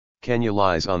Kenya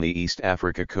lies on the East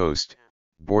Africa coast,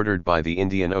 bordered by the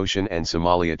Indian Ocean and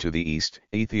Somalia to the east,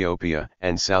 Ethiopia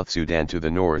and South Sudan to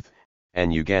the north,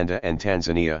 and Uganda and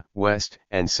Tanzania, west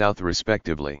and south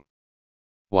respectively.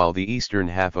 While the eastern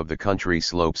half of the country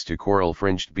slopes to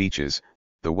coral-fringed beaches,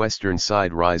 the western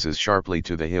side rises sharply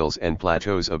to the hills and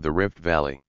plateaus of the Rift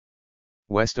Valley.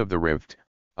 West of the Rift,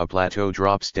 a plateau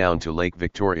drops down to Lake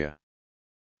Victoria.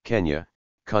 Kenya,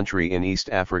 country in East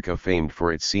Africa famed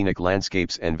for its scenic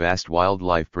landscapes and vast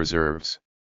wildlife preserves.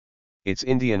 Its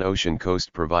Indian Ocean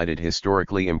coast provided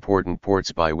historically important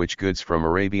ports by which goods from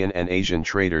Arabian and Asian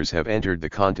traders have entered the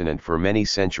continent for many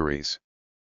centuries.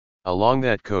 Along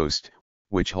that coast,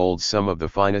 which holds some of the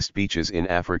finest beaches in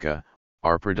Africa,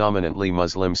 are predominantly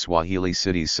Muslim Swahili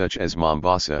cities such as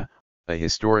Mombasa, a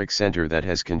historic center that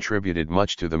has contributed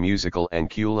much to the musical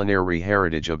and culinary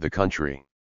heritage of the country.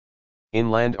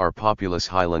 Inland are populous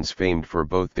highlands famed for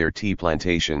both their tea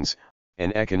plantations,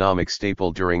 an economic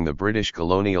staple during the British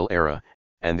colonial era,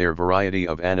 and their variety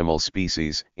of animal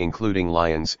species, including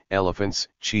lions, elephants,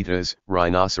 cheetahs,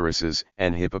 rhinoceroses,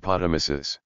 and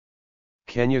hippopotamuses.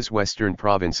 Kenya's western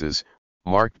provinces,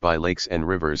 marked by lakes and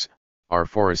rivers, are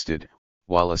forested,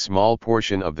 while a small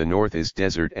portion of the north is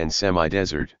desert and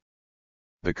semi-desert.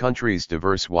 The country's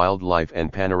diverse wildlife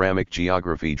and panoramic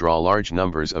geography draw large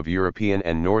numbers of European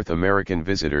and North American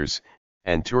visitors,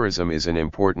 and tourism is an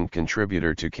important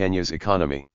contributor to Kenya's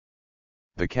economy.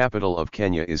 The capital of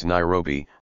Kenya is Nairobi,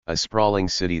 a sprawling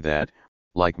city that,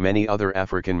 like many other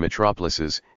African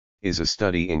metropolises, is a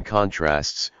study in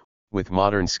contrasts, with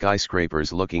modern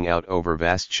skyscrapers looking out over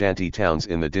vast shanty towns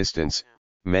in the distance,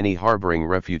 many harboring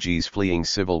refugees fleeing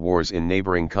civil wars in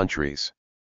neighboring countries.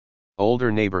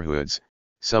 Older neighborhoods,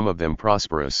 some of them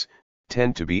prosperous,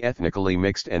 tend to be ethnically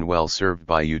mixed and well served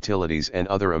by utilities and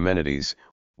other amenities,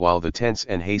 while the tents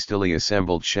and hastily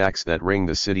assembled shacks that ring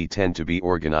the city tend to be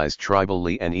organized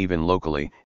tribally and even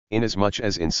locally, inasmuch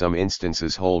as in some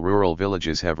instances whole rural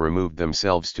villages have removed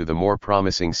themselves to the more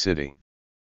promising city.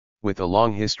 With a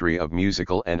long history of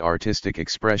musical and artistic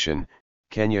expression,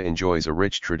 Kenya enjoys a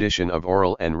rich tradition of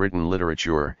oral and written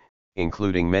literature,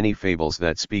 including many fables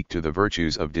that speak to the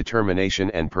virtues of determination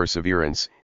and perseverance,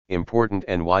 important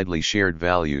and widely shared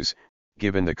values,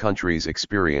 given the country's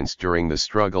experience during the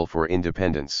struggle for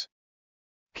independence.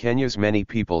 Kenya's many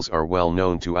peoples are well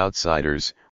known to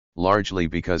outsiders, largely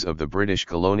because of the British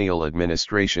colonial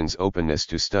administration's openness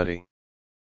to study.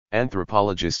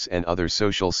 Anthropologists and other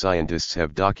social scientists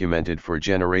have documented for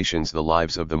generations the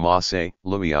lives of the Maasai,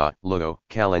 Luhya, Luo,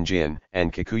 Kalenjin,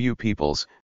 and Kikuyu peoples,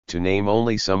 to name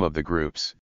only some of the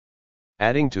groups.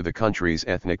 Adding to the country's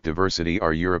ethnic diversity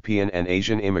are European and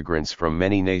Asian immigrants from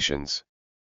many nations.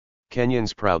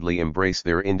 Kenyans proudly embrace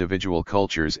their individual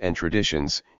cultures and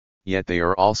traditions, yet they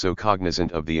are also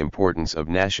cognizant of the importance of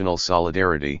national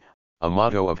solidarity, a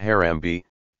motto of Harambee,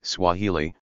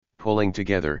 Swahili, pulling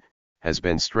together, has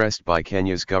been stressed by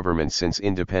Kenya's government since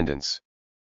independence.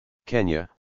 Kenya,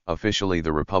 officially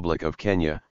the Republic of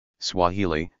Kenya,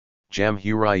 Swahili,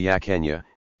 Jamhuri ya Kenya,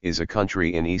 is a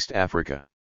country in East Africa.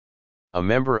 A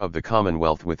member of the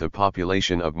Commonwealth with a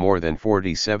population of more than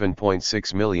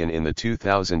 47.6 million in the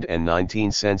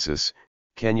 2019 census,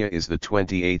 Kenya is the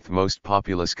 28th most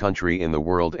populous country in the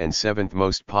world and 7th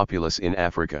most populous in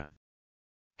Africa.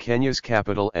 Kenya's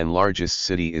capital and largest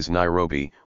city is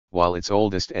Nairobi, while its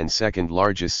oldest and second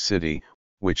largest city,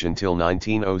 which until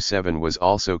 1907 was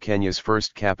also Kenya's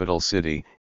first capital city,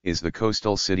 is the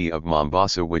coastal city of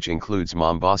Mombasa, which includes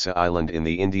Mombasa Island in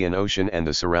the Indian Ocean and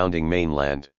the surrounding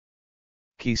mainland.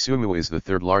 Kisumu is the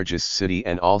third largest city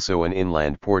and also an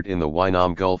inland port in the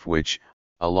Winam Gulf, which,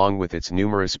 along with its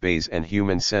numerous bays and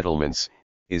human settlements,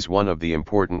 is one of the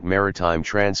important maritime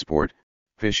transport,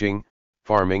 fishing,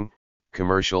 farming,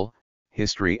 commercial,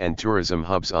 history and tourism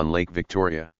hubs on Lake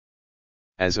Victoria.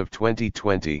 As of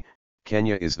 2020,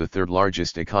 Kenya is the third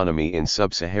largest economy in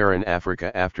sub-Saharan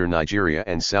Africa after Nigeria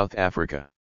and South Africa.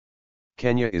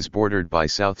 Kenya is bordered by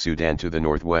South Sudan to the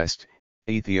northwest,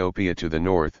 Ethiopia to the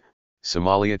north,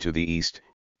 Somalia to the east,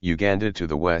 Uganda to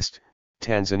the west,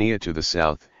 Tanzania to the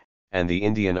south, and the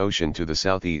Indian Ocean to the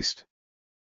southeast.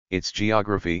 Its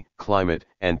geography, climate,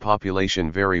 and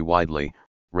population vary widely,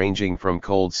 ranging from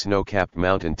cold snow-capped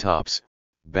mountaintops,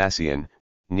 Batian,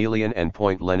 Nelion and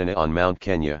Point Lenana on Mount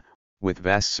Kenya, with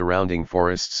vast surrounding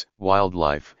forests,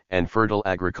 wildlife, and fertile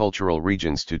agricultural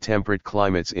regions to temperate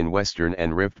climates in western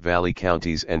and Rift Valley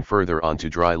counties and further on to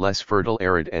dry less fertile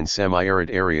arid and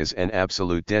semi-arid areas and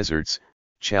absolute deserts,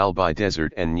 Chalbi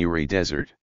Desert and Nyiri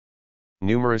Desert.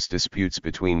 Numerous disputes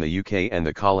between the UK and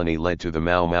the colony led to the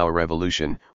Mau Mau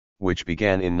Revolution, which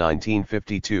began in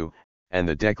 1952, and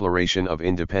the Declaration of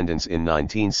Independence in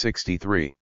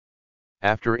 1963.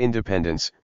 After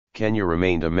independence, Kenya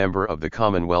remained a member of the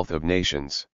Commonwealth of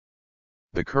Nations.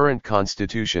 The current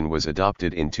constitution was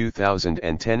adopted in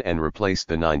 2010 and replaced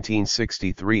the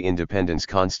 1963 Independence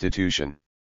Constitution.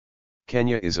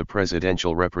 Kenya is a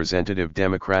presidential representative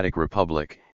democratic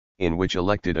republic, in which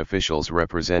elected officials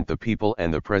represent the people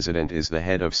and the president is the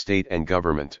head of state and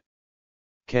government.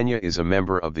 Kenya is a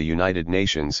member of the United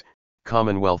Nations,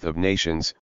 Commonwealth of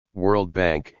Nations, World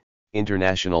Bank,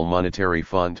 International Monetary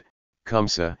Fund,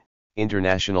 CUMSA,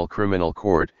 International Criminal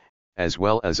Court, as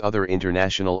well as other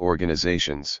international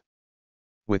organizations.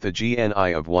 With a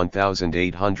GNI of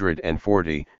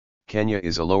 1,840, Kenya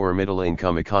is a lower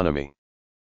middle-income economy.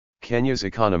 Kenya's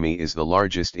economy is the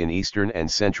largest in Eastern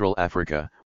and Central Africa,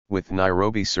 with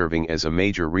Nairobi serving as a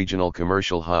major regional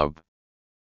commercial hub.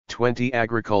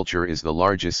 Agriculture is the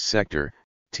largest sector.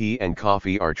 Tea and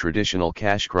coffee are traditional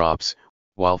cash crops,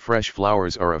 while fresh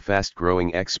flowers are a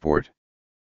fast-growing export.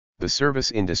 The service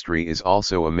industry is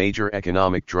also a major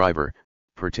economic driver,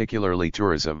 particularly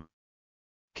tourism.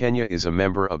 Kenya is a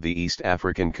member of the East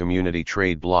African Community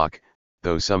Trade Bloc,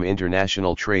 though some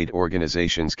international trade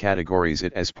organizations categorize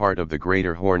it as part of the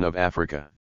Greater Horn of Africa.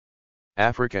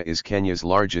 Africa is Kenya's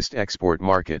largest export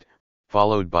market,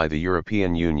 followed by the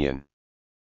European Union.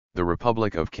 The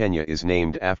Republic of Kenya is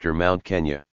named after Mount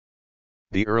Kenya.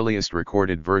 The earliest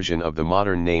recorded version of the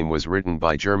modern name was written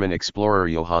by German explorer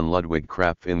Johann Ludwig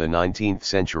Krapf in the 19th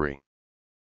century.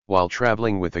 While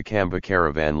traveling with a Kamba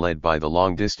caravan led by the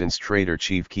long-distance trader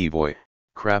Chief Kivoy,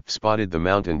 Krapf spotted the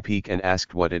mountain peak and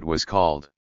asked what it was called.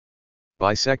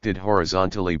 Bisected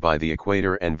horizontally by the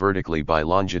equator and vertically by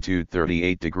longitude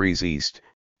 38 degrees east,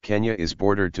 Kenya is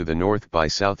bordered to the north by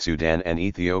South Sudan and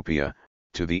Ethiopia,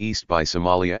 to the east by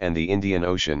Somalia and the Indian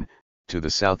Ocean, to the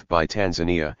south by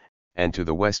Tanzania, and to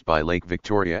the west by Lake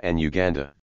Victoria and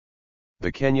Uganda.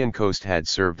 The Kenyan coast had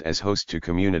served as host to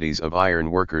communities of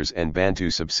iron workers and Bantu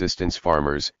subsistence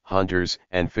farmers, hunters,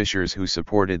 and fishers who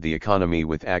supported the economy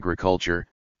with agriculture,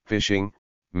 fishing,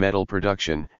 metal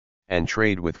production, and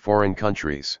trade with foreign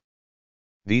countries.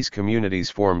 These communities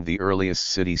formed the earliest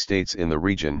city-states in the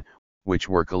region, which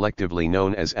were collectively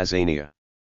known as Azania.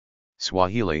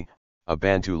 Swahili, a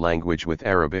Bantu language with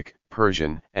Arabic,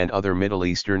 Persian, and other Middle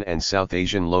Eastern and South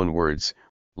Asian loanwords,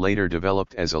 later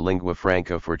developed as a lingua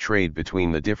franca for trade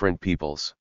between the different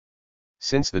peoples.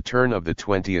 Since the turn of the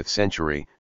 20th century,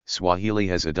 Swahili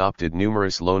has adopted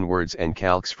numerous loanwords and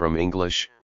calques from English,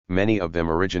 many of them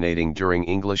originating during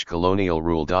English colonial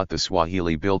rule. The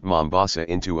Swahili built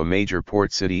Mombasa into a major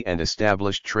port city and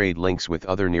established trade links with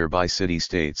other nearby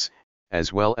city-states,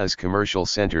 as well as commercial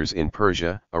centers in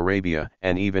Persia, Arabia,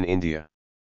 and even India.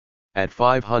 At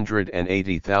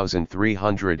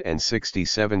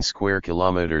 580,367 square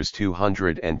kilometers,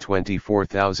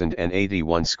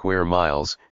 224,081 square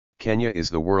miles, Kenya is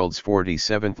the world's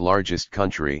 47th largest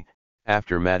country,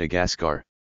 after Madagascar.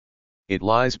 It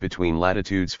lies between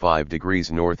latitudes 5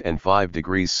 degrees north and 5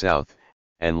 degrees south,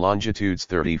 and longitudes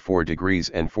 34 degrees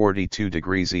and 42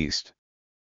 degrees east.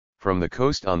 From the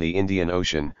coast on the Indian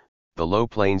Ocean, the low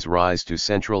plains rise to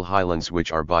central highlands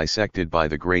which are bisected by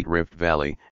the Great Rift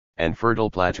Valley, and fertile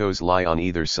plateaus lie on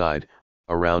either side,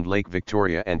 around Lake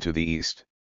Victoria and to the east.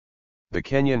 The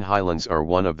Kenyan highlands are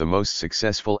one of the most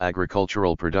successful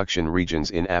agricultural production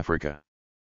regions in Africa.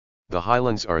 The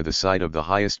highlands are the site of the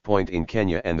highest point in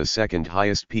Kenya and the second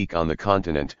highest peak on the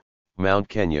continent, Mount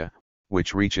Kenya,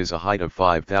 which reaches a height of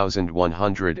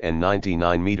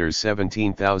 5,199 meters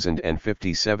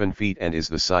 17,057 feet and is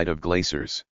the site of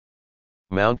glaciers.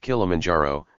 Mount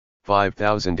Kilimanjaro,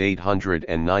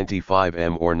 5,895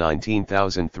 m or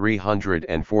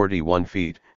 19,341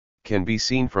 feet, can be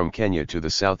seen from Kenya to the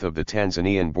south of the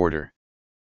Tanzanian border.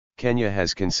 Kenya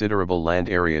has considerable land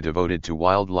area devoted to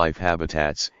wildlife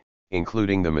habitats,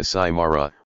 including the Masai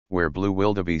Mara, where blue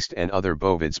wildebeest and other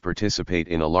bovids participate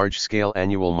in a large-scale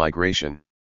annual migration.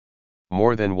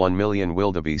 More than 1 million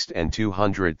wildebeest and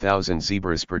 200,000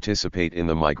 zebras participate in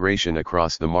the migration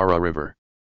across the Mara River.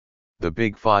 The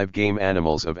big five game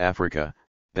animals of Africa,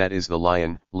 that is the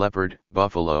lion, leopard,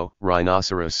 buffalo,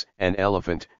 rhinoceros, and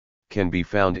elephant, can be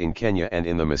found in Kenya and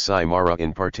in the Masai Mara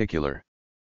in particular.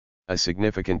 A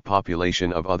significant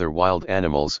population of other wild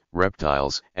animals,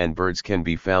 reptiles, and birds can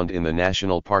be found in the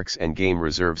national parks and game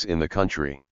reserves in the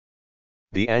country.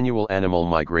 The annual animal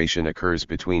migration occurs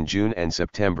between June and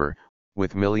September,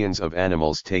 with millions of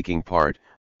animals taking part,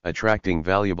 attracting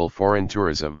valuable foreign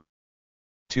tourism.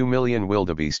 2 million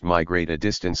wildebeest migrate a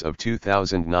distance of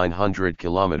 2,900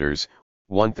 kilometers,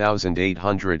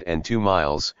 1,802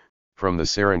 miles, from the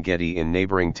Serengeti in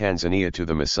neighboring Tanzania to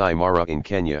the Masai Mara in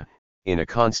Kenya, in a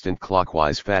constant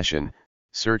clockwise fashion,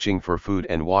 searching for food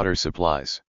and water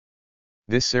supplies.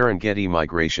 This Serengeti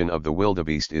migration of the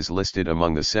wildebeest is listed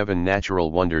among the 7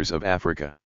 natural wonders of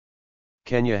Africa.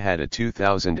 Kenya had a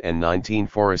 2019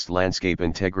 Forest Landscape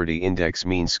Integrity Index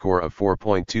mean score of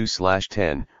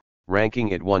 4.2/10, ranking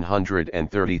it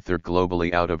 133rd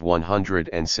globally out of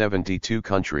 172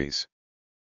 countries.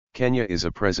 Kenya is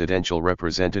a presidential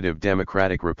representative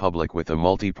democratic republic with a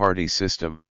multi-party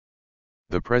system.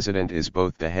 The president is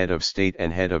both the head of state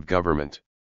and head of government.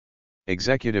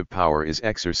 Executive power is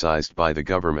exercised by the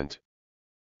government.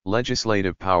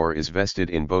 Legislative power is vested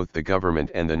in both the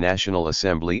government and the National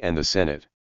Assembly and the Senate.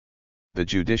 The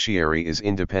judiciary is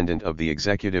independent of the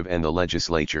executive and the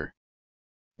legislature.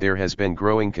 There has been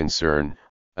growing concern,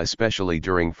 especially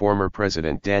during former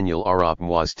President Daniel Arap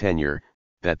Moi's tenure,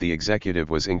 that the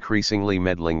executive was increasingly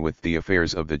meddling with the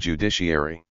affairs of the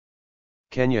judiciary.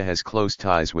 Kenya has close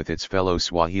ties with its fellow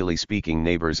Swahili-speaking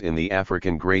neighbors in the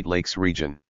African Great Lakes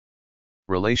region.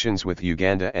 Relations with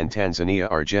Uganda and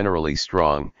Tanzania are generally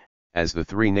strong, as the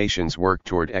 3 nations work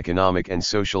toward economic and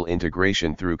social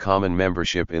integration through common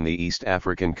membership in the East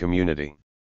African Community.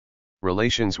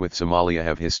 Relations with Somalia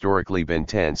have historically been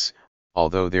tense,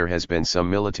 although there has been some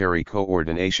military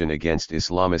coordination against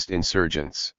Islamist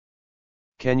insurgents.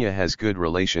 Kenya has good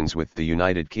relations with the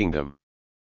United Kingdom.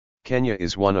 Kenya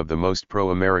is one of the most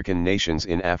pro-American nations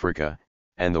in Africa,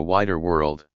 and the wider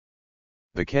world.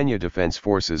 The Kenya Defense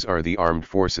Forces are the armed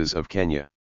forces of Kenya.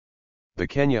 The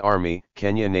Kenya Army,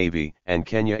 Kenya Navy, and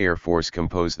Kenya Air Force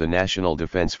compose the National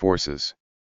Defense Forces.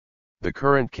 The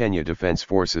current Kenya Defense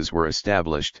Forces were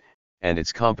established, and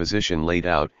its composition laid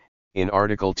out, in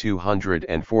Article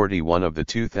 241 of the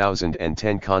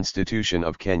 2010 Constitution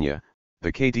of Kenya.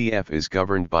 The KDF is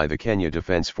governed by the Kenya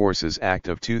Defense Forces Act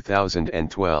of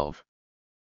 2012.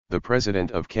 The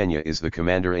President of Kenya is the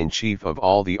Commander-in-Chief of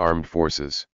all the armed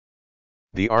forces.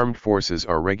 The armed forces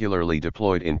are regularly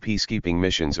deployed in peacekeeping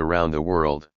missions around the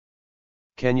world.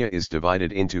 Kenya is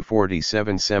divided into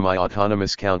 47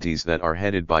 semi-autonomous counties that are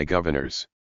headed by governors.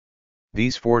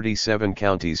 These 47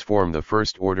 counties form the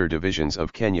first-order divisions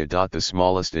of Kenya. The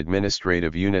smallest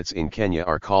administrative units in Kenya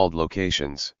are called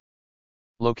locations.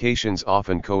 Locations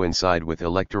often coincide with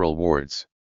electoral wards.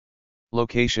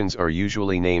 Locations are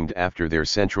usually named after their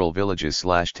central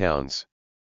villages/towns.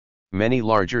 Many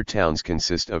larger towns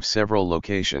consist of several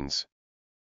locations.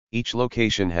 Each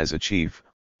location has a chief,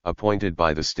 appointed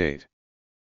by the state.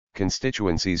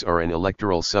 Constituencies are an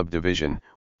electoral subdivision,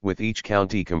 with each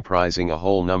county comprising a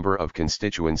whole number of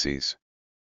constituencies.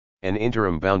 An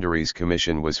interim boundaries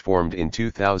commission was formed in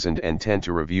 2010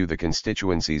 to review the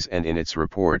constituencies, and in its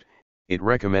report, it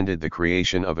recommended the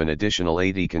creation of an additional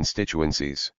 80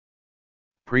 constituencies.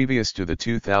 Previous to the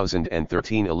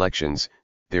 2013 elections,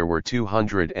 there were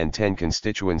 210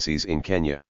 constituencies in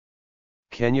Kenya.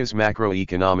 Kenya's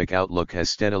macroeconomic outlook has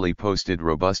steadily posted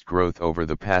robust growth over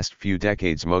the past few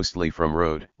decades, mostly from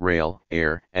road, rail,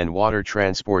 air, and water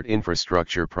transport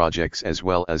infrastructure projects, as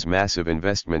well as massive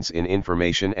investments in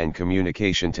information and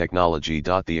communication technology.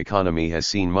 The economy has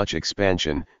seen much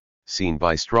expansion, seen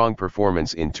by strong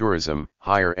performance in tourism,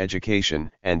 higher education,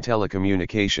 and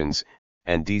telecommunications,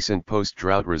 and decent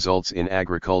post-drought results in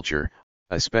agriculture,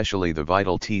 especially the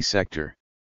vital tea sector.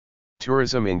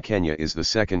 Tourism in Kenya is the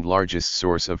second largest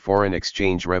source of foreign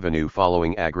exchange revenue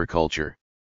following agriculture.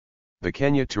 The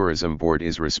Kenya Tourism Board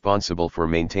is responsible for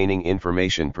maintaining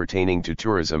information pertaining to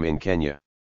tourism in Kenya.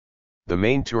 The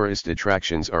main tourist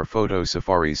attractions are photo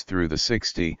safaris through the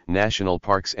 60 national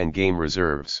parks and game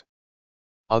reserves.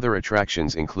 Other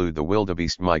attractions include the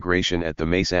wildebeest migration at the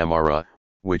Masai Mara,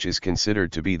 which is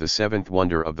considered to be the 7th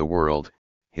wonder of the world,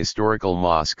 historical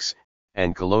mosques,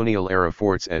 and colonial-era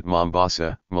forts at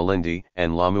Mombasa, Malindi,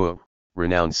 and Lamu,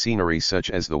 renowned scenery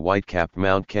such as the white-capped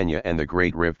Mount Kenya and the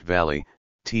Great Rift Valley,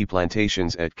 tea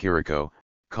plantations at Kiriko,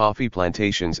 coffee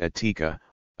plantations at Thika,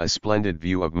 a splendid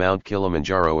view of Mount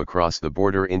Kilimanjaro across the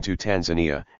border into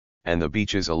Tanzania, and the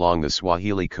beaches along the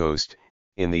Swahili coast,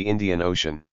 in the Indian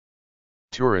Ocean.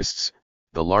 Tourists,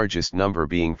 the largest number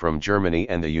being from Germany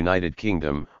and the United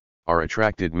Kingdom, are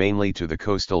attracted mainly to the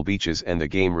coastal beaches and the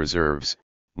game reserves,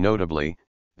 notably,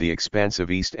 the expansive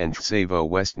East and Tsavo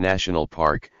West National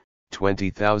Park,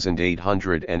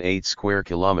 20,808 square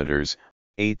kilometers,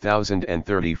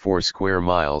 8,034 square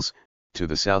miles, to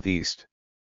the southeast.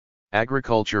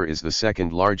 Agriculture is the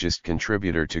second largest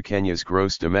contributor to Kenya's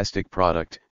gross domestic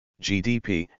product,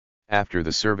 GDP, after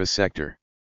the service sector.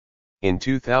 In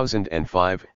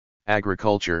 2005,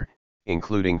 agriculture,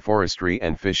 including forestry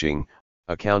and fishing,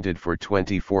 accounted for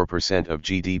 24% of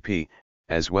GDP,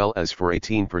 as well as for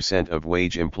 18% of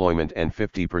wage employment and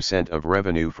 50% of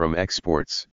revenue from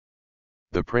exports.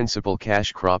 The principal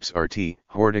cash crops are tea,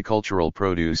 horticultural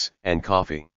produce, and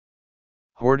coffee.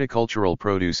 Horticultural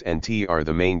produce and tea are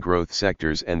the main growth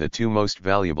sectors and the two most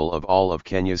valuable of all of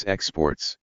Kenya's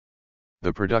exports.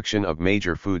 The production of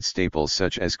major food staples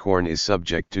such as corn is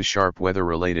subject to sharp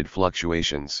weather-related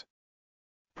fluctuations.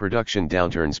 Production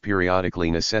downturns periodically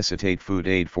necessitate food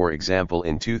aid. For example,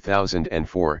 in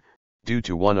 2004, due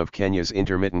to one of Kenya's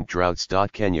intermittent droughts.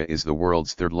 Kenya is the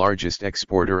world's third largest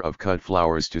exporter of cut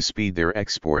flowers. To speed their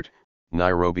export,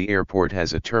 Nairobi Airport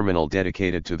has a terminal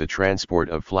dedicated to the transport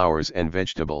of flowers and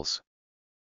vegetables.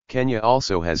 Kenya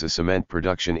also has a cement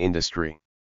production industry.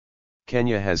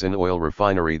 Kenya has an oil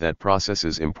refinery that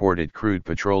processes imported crude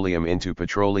petroleum into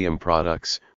petroleum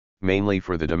products, mainly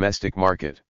for the domestic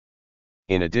market.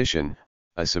 In addition,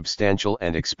 a substantial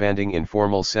and expanding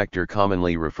informal sector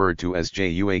commonly referred to as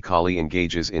Juakali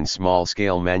engages in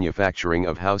small-scale manufacturing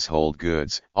of household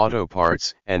goods, auto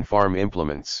parts, and farm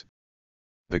implements.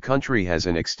 The country has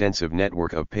an extensive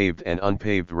network of paved and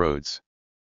unpaved roads.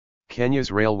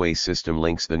 Kenya's railway system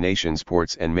links the nation's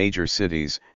ports and major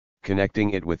cities, connecting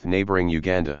it with neighboring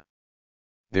Uganda.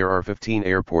 There are 15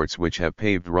 airports which have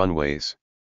paved runways.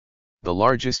 The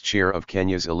largest share of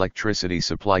Kenya's electricity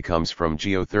supply comes from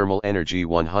geothermal energy,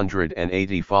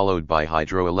 180, followed by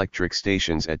hydroelectric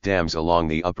stations at dams along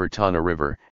the upper Tana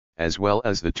River, as well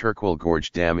as the Turkwal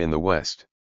Gorge Dam in the west.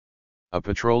 A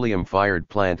petroleum-fired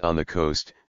plant on the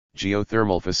coast,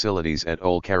 geothermal facilities at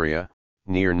Olkaria,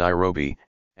 near Nairobi,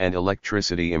 and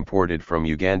electricity imported from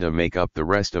Uganda make up the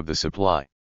rest of the supply.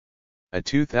 A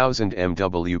 2,000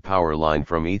 MW power line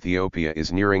from Ethiopia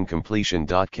is nearing completion.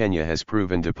 Kenya has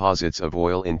proven deposits of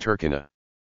oil in Turkana.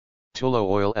 Tullow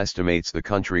Oil estimates the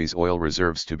country's oil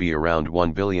reserves to be around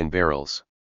 1 billion barrels.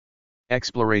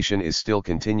 Exploration is still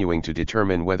continuing to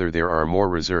determine whether there are more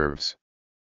reserves.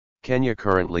 Kenya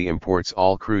currently imports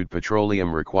all crude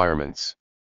petroleum requirements.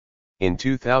 In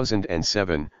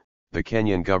 2007, the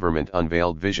Kenyan government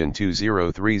unveiled Vision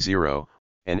 2030,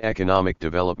 an economic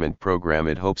development program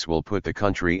it hopes will put the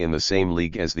country in the same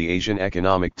league as the Asian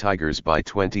economic tigers by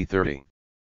 2030.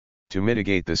 To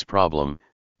mitigate this problem,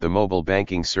 the mobile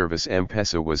banking service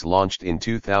M-Pesa was launched in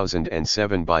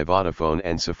 2007 by Vodafone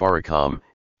and Safaricom,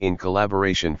 in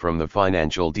collaboration from the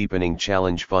Financial Deepening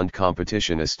Challenge Fund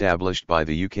competition established by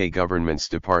the UK government's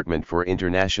Department for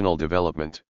International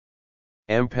Development.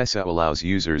 M-Pesa allows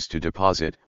users to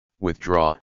deposit,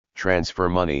 withdraw, transfer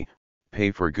money, pay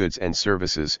for goods and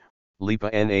services, lipa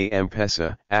na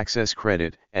M-Pesa, access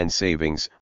credit and savings,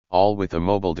 all with a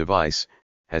mobile device,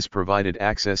 has provided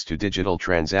access to digital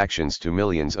transactions to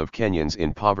millions of Kenyans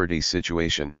in poverty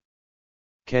situation.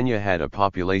 Kenya had a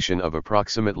population of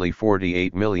approximately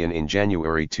 48 million in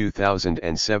January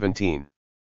 2017.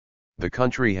 The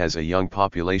country has a young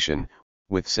population,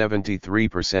 with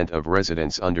 73% of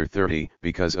residents under 30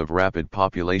 because of rapid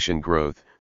population growth,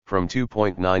 from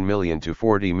 2.9 million to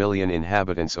 40 million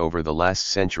inhabitants over the last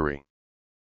century.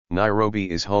 Nairobi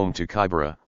is home to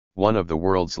Kibera, one of the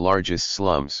world's largest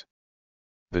slums.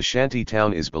 The shanty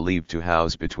town is believed to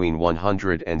house between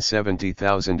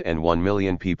 170,000 and 1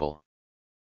 million people.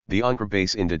 The Unkra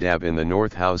base in Dadaab in the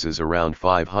north houses around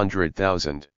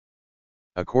 500,000.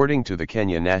 According to the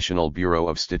Kenya National Bureau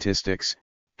of Statistics,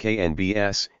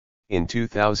 KNBS, in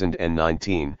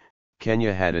 2019,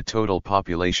 Kenya had a total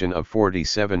population of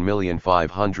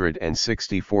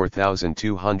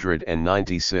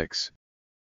 47,564,296.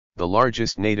 The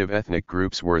largest native ethnic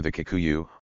groups were the Kikuyu,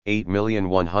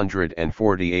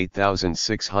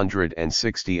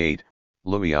 8,148,668,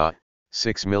 Luhya,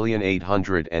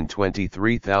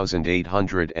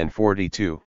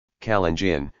 6,823,842,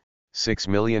 Kalenjin,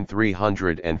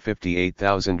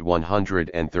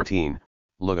 6,358,113,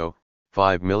 Luo,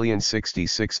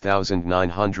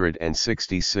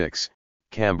 5,066,966,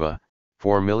 Kamba,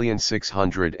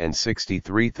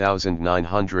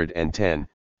 4,663,910,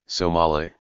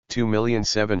 Somali,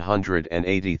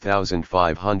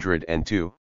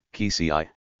 2,780,502, Kisii,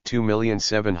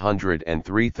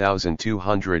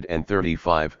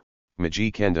 2,703,235,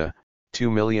 Mijikenda,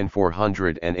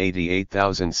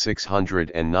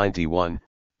 2,488,691,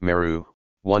 Meru,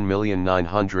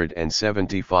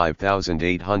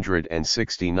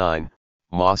 1,975,869,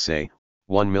 Maasai,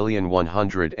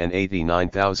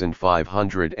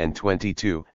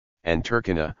 1,189,522, and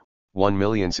Turkana,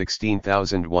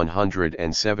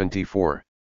 1,016,174.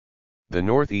 The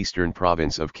northeastern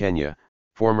province of Kenya,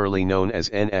 formerly known as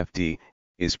NFD,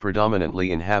 is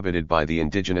predominantly inhabited by the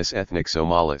indigenous ethnic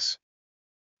Somalis.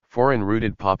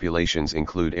 Foreign-rooted populations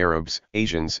include Arabs,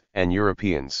 Asians, and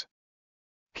Europeans.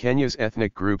 Kenya's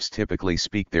ethnic groups typically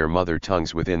speak their mother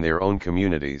tongues within their own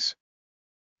communities.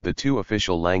 The two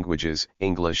official languages,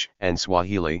 English and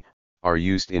Swahili, are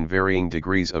used in varying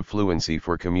degrees of fluency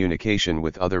for communication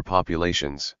with other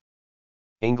populations.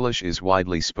 English is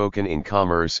widely spoken in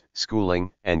commerce,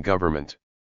 schooling, and government.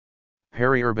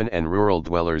 Peri-urban and rural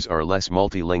dwellers are less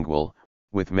multilingual,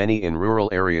 with many in rural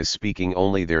areas speaking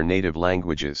only their native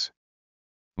languages.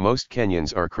 Most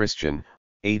Kenyans are Christian,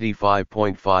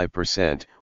 85.5%,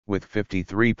 with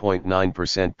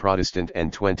 53.9% Protestant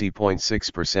and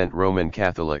 20.6% Roman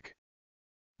Catholic.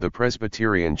 The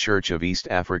Presbyterian Church of East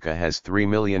Africa has 3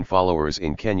 million followers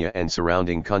in Kenya and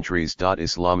surrounding countries.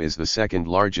 Islam is the second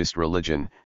largest religion,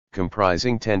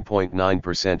 comprising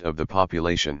 10.9% of the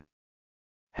population.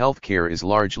 Healthcare is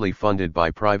largely funded by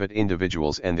private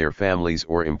individuals and their families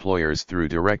or employers through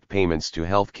direct payments to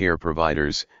healthcare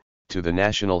providers, to the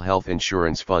National Health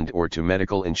Insurance Fund or to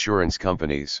medical insurance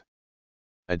companies.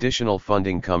 Additional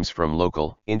funding comes from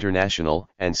local, international,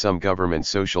 and some government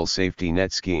social safety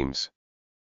net schemes.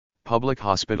 Public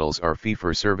hospitals are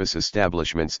fee-for-service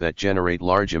establishments that generate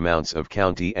large amounts of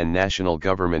county and national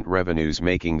government revenues,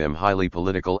 making them highly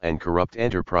political and corrupt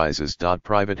enterprises.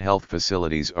 Private health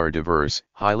facilities are diverse,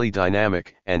 highly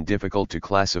dynamic, and difficult to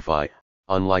classify,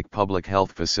 unlike public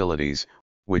health facilities,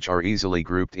 which are easily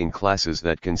grouped in classes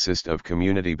that consist of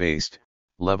community-based,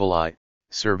 Level I,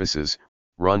 services,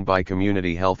 run by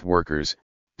community health workers,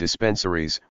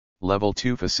 dispensaries, Level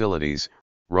II facilities,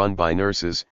 run by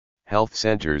nurses, health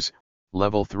centers,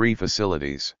 Level 3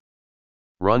 facilities,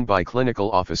 run by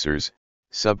clinical officers,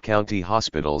 sub-county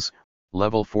hospitals,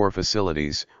 Level 4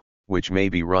 facilities, which may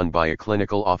be run by a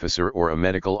clinical officer or a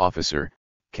medical officer,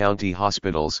 county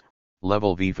hospitals,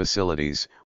 Level V facilities,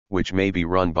 which may be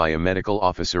run by a medical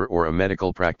officer or a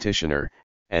medical practitioner,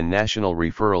 and national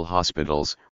referral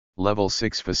hospitals, Level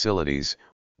 6 facilities,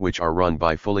 which are run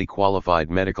by fully qualified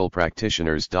medical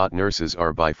practitioners. Nurses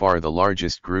are by far the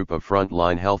largest group of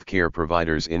frontline healthcare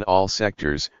providers in all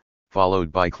sectors,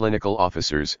 followed by clinical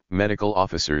officers,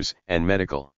 and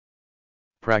medical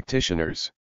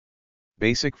practitioners.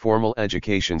 Basic formal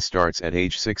education starts at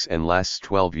age 6 and lasts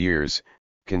 12 years,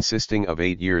 consisting of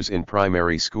 8 years in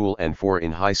primary school and 4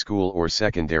 in high school or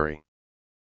secondary.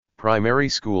 Primary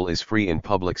school is free in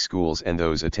public schools, and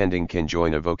those attending can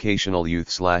join a vocational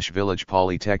youth/village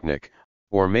polytechnic,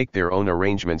 or make their own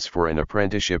arrangements for an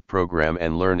apprenticeship program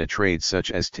and learn a trade such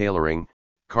as tailoring,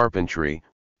 carpentry,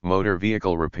 motor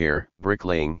vehicle repair,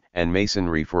 bricklaying, and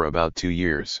masonry for about 2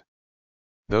 years.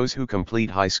 Those who complete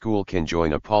high school can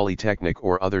join a polytechnic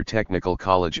or other technical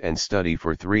college and study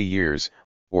for 3 years,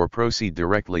 or proceed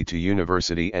directly to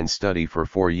university and study for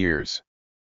 4 years.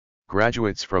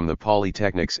 Graduates from the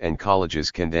polytechnics and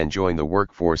colleges can then join the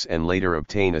workforce and later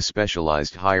obtain a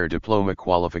specialized higher diploma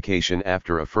qualification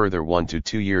after a further 1 to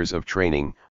 2 years of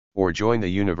training, or join the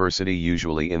university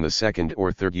usually in the second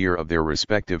or third year of their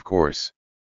respective course.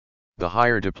 The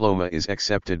higher diploma is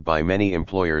accepted by many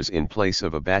employers in place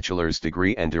of a bachelor's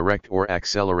degree, and direct or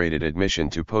accelerated admission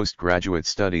to postgraduate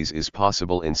studies is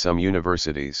possible in some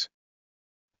universities.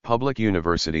 Public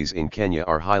universities in Kenya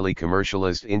are highly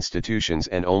commercialized institutions,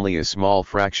 and only a small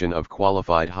fraction of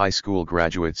qualified high school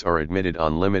graduates are admitted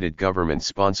on limited government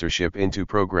sponsorship into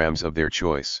programs of their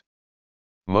choice.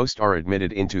 Most are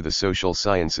admitted into the social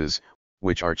sciences,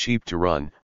 which are cheap to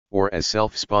run, or as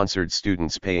self-sponsored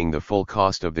students paying the full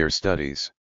cost of their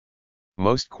studies.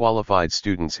 Most qualified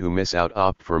students who miss out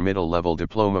opt for middle-level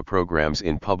diploma programs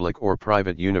in public or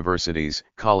private universities,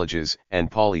 colleges, and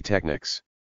polytechnics.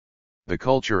 The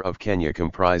culture of Kenya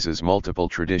comprises multiple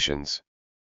traditions.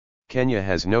 Kenya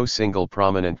has no single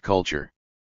prominent culture.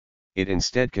 It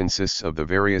instead consists of the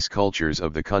various cultures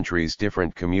of the country's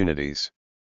different communities.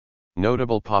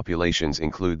 Notable populations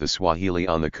include the Swahili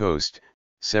on the coast,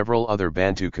 several other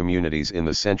Bantu communities in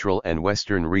the central and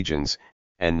western regions,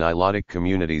 and Nilotic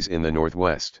communities in the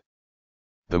northwest.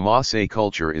 The Maasai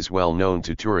culture is well known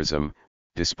to tourism,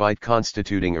 despite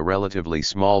constituting a relatively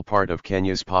small part of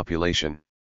Kenya's population.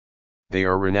 They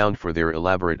are renowned for their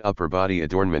elaborate upper body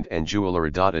adornment and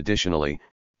jewelry. Additionally,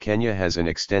 Kenya has an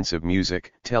extensive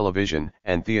music, television,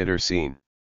 and theater scene.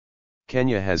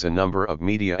 Kenya has a number of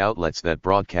media outlets that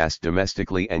broadcast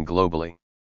domestically and globally.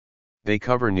 They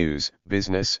cover news,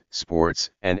 business, sports,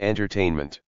 and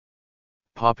entertainment.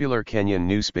 Popular Kenyan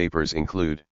newspapers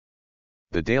include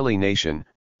The Daily Nation,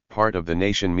 part of the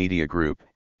Nation Media Group,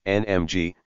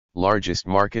 NMG, largest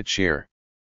market share.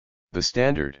 The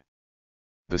Standard,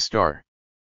 The Star,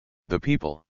 The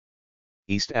People,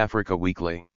 East Africa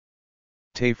Weekly,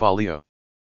 Taifa Leo.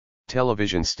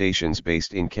 Television stations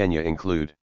based in Kenya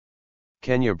include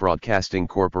Kenya Broadcasting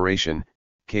Corporation,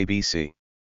 KBC,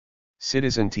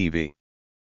 Citizen TV,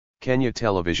 Kenya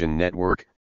Television Network,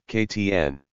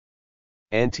 KTN,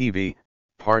 NTV,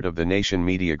 part of the Nation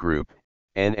Media Group,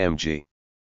 NMG.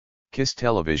 KISS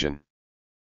Television.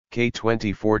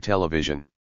 K24 Television.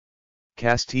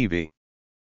 CAS TV.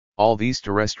 All these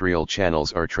terrestrial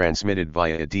channels are transmitted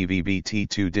via a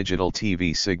DVB-T2 digital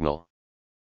TV signal.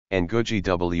 Ngugi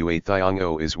wa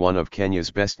Thiong'o is one of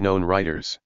Kenya's best-known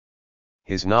writers.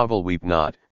 His novel Weep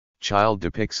Not, Child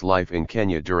depicts life in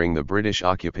Kenya during the British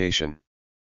occupation.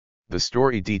 The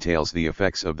story details the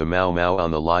effects of the Mau Mau on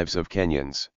the lives of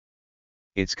Kenyans.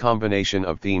 Its combination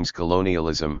of themes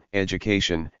colonialism,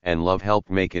 education, and love helped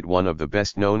make it one of the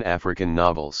best-known African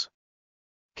novels.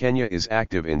 Kenya is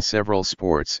active in several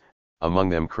sports, among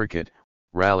them cricket,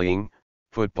 rallying,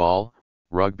 football,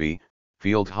 rugby,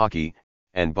 field hockey,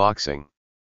 and boxing.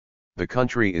 The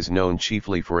country is known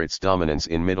chiefly for its dominance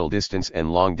in middle distance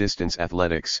and long distance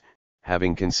athletics,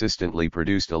 having consistently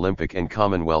produced Olympic and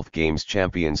Commonwealth Games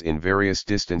champions in various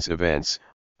distance events,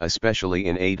 especially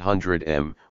in 800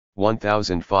 m,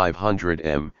 1500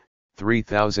 m,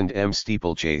 3000 m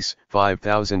steeplechase,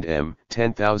 5000 m,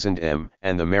 10,000 m,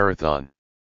 and the marathon.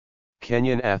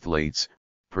 Kenyan athletes,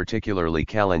 particularly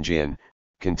Kalenjin,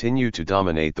 continue to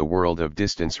dominate the world of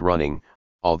distance running,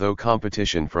 although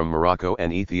competition from Morocco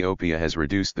and Ethiopia has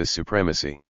reduced this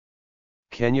supremacy.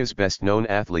 Kenya's best-known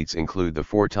athletes include the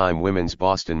four-time women's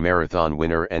Boston Marathon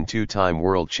winner and two-time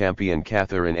world champion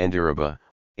Catherine Ndiraba,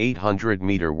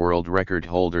 800-meter world record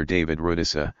holder David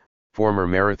Rudisha, former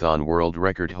marathon world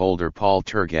record holder Paul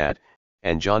Tergat,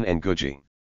 and John Ngugi.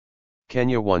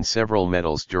 Kenya won several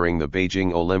medals during the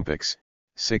Beijing Olympics,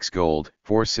 6 gold,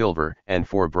 4 silver, and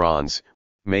 4 bronze,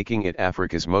 making it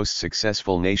Africa's most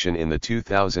successful nation in the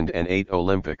 2008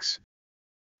 Olympics.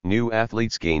 New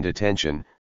athletes gained attention,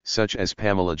 such as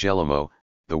Pamela Gelamo,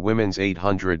 the women's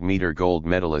 800-meter gold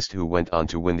medalist who went on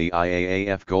to win the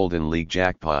IAAF Golden League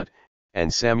jackpot,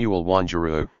 and Samuel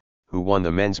Wanjiru, who won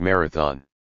the men's marathon.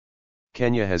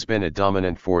 Kenya has been a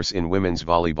dominant force in women's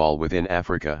volleyball within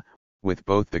Africa, with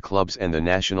both the clubs and the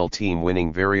national team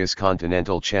winning various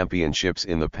continental championships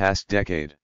in the past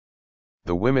decade.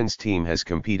 The women's team has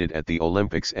competed at the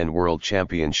Olympics and World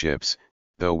Championships,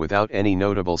 though without any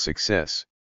notable success.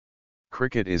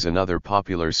 Cricket is another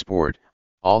popular sport,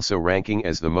 also ranking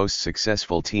as the most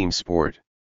successful team sport.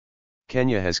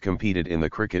 Kenya has competed in the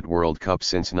Cricket World Cup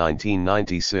since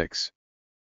 1996.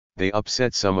 They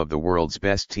upset some of the world's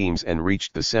best teams and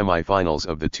reached the semi-finals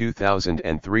of the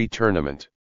 2003 tournament.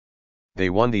 They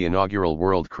won the inaugural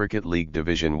World Cricket League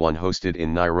Division 1 hosted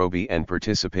in Nairobi and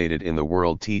participated in the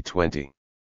World T20.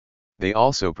 They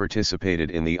also participated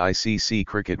in the ICC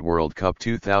Cricket World Cup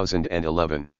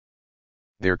 2011.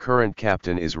 Their current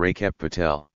captain is Rakep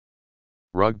Patel.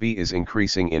 Rugby is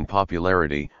increasing in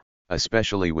popularity,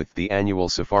 especially with the annual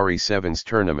Safari Sevens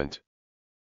tournament.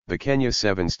 The Kenya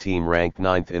Sevens team ranked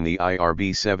 9th in the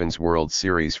IRB Sevens World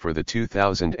Series for the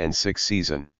 2006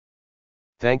 season.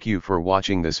 Thank you for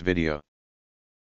watching this video.